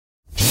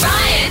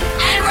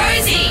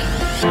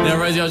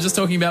Rosie, I was just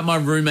talking about my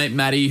roommate,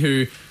 Maddie,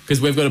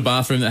 because we've got a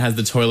bathroom that has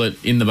the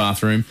toilet in the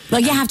bathroom.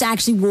 Like you have to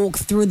actually walk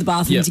through the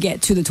bathroom to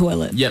get to the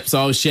toilet. Yep,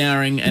 so I was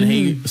showering and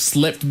he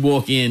slept,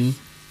 walk in,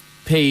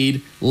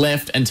 peed,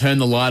 left and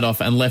turned the light off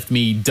and left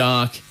me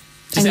dark,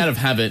 just out of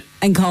habit.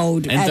 And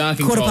cold. And dark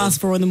and cold.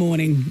 4:15 in the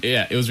morning.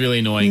 Yeah, it was really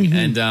annoying.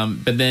 And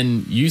but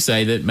then you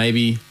say that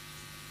maybe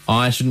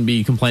I shouldn't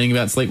be complaining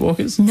about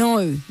sleepwalkers?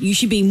 No, you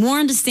should be more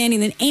understanding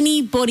than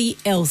anybody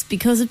else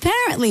because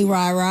apparently,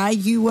 Rai,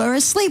 you were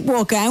a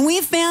sleepwalker and we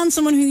have found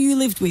someone who you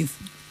lived with.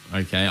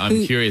 Okay,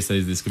 I'm curious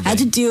as this could be. Had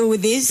to deal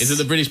with this. Is it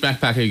the British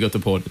backpacker who got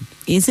deported?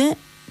 Is it?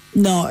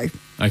 No.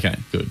 Okay,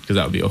 good, because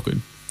that would be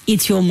awkward.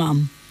 It's your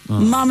mum.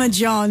 Mama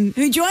John,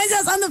 who joins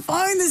us on the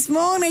phone this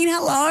morning.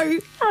 Hello.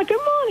 Oh, good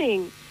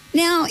morning.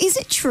 Now, is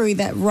it true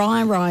that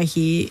Rai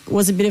here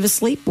was a bit of a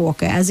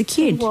sleepwalker as a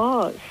kid? It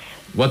was.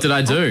 What did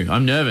I do?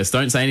 I'm nervous.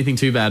 Don't say anything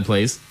too bad,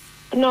 please.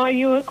 No, when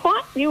you were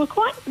quite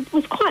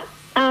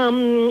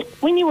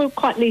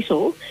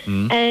little,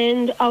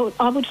 and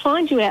I would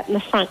find you out in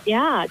the front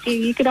yard.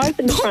 You could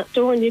open the front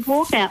door and you'd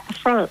walk out the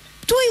front.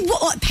 Doing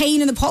what, like peeing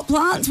in the pot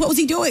plants? What was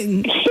he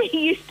doing?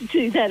 He used to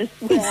do that as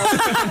well.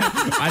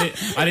 I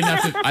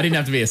didn't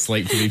have to be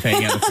asleep to be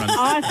peeing out the front.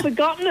 I've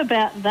forgotten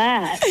about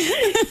that.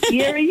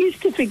 Yeah, he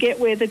used to forget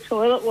where the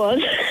toilet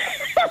was.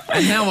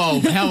 And how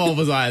old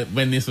was I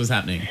when this was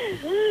happening?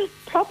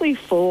 Probably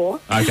 4.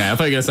 Okay, I thought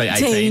you were going to say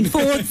 18.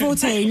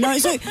 14. No,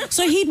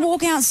 so he'd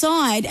walk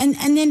outside and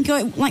then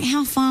go, like,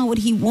 how far would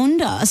he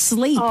wander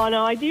asleep? Oh,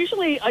 no, I'd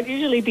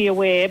usually be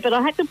aware, but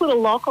I had to put a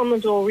lock on the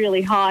door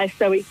really high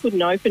so he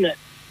couldn't open it.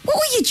 What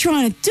were you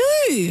trying to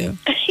do?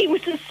 He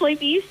was asleep.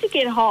 He used to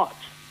get hot.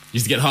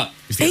 Used to get hot.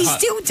 He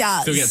still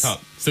does.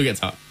 Still gets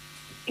hot.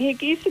 He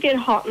used to get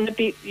hot and a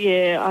bit,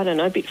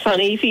 a bit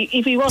funny.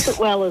 If he wasn't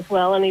well as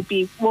well, and he'd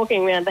be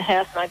walking around the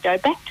house and I'd go,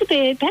 back to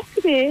bed.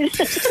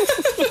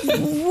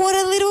 What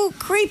a little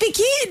creepy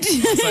kid.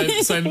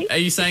 So are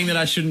you saying that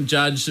I shouldn't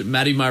judge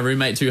Maddie, my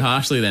roommate, too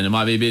harshly then? It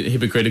might be a bit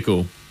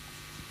hypocritical.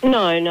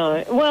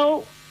 No.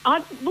 Well,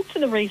 I'd look for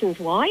the reasons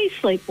why he's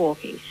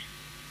sleepwalking.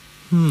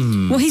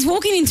 Well, he's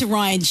walking into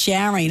Ryan's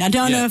showering. I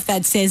don't know if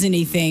that says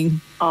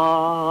anything.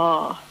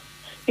 Oh.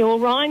 Yeah, well,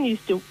 Ryan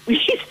used to be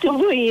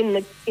in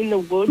the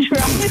wardrobe.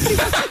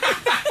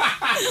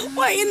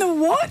 Wait, in the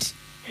what?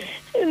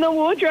 In the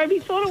wardrobe. He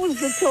thought it was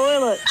the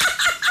toilet.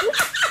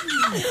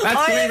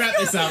 Can we wrap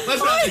this up?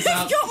 Let's wrap this up.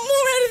 I've got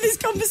more out of this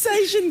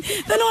conversation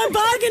than I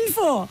bargained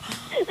for.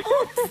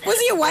 Was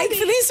he awake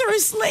for this or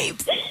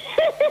asleep?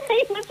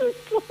 He was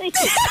asleep.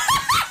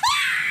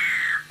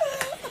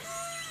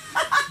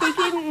 He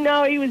didn't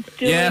know he was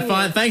doing Yeah,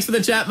 fine. it. Thanks for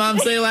the chat, Mum.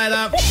 See you later.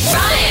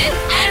 Ryan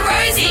and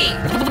Rosie.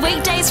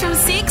 Weekdays from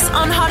 6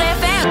 on Hot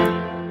FM.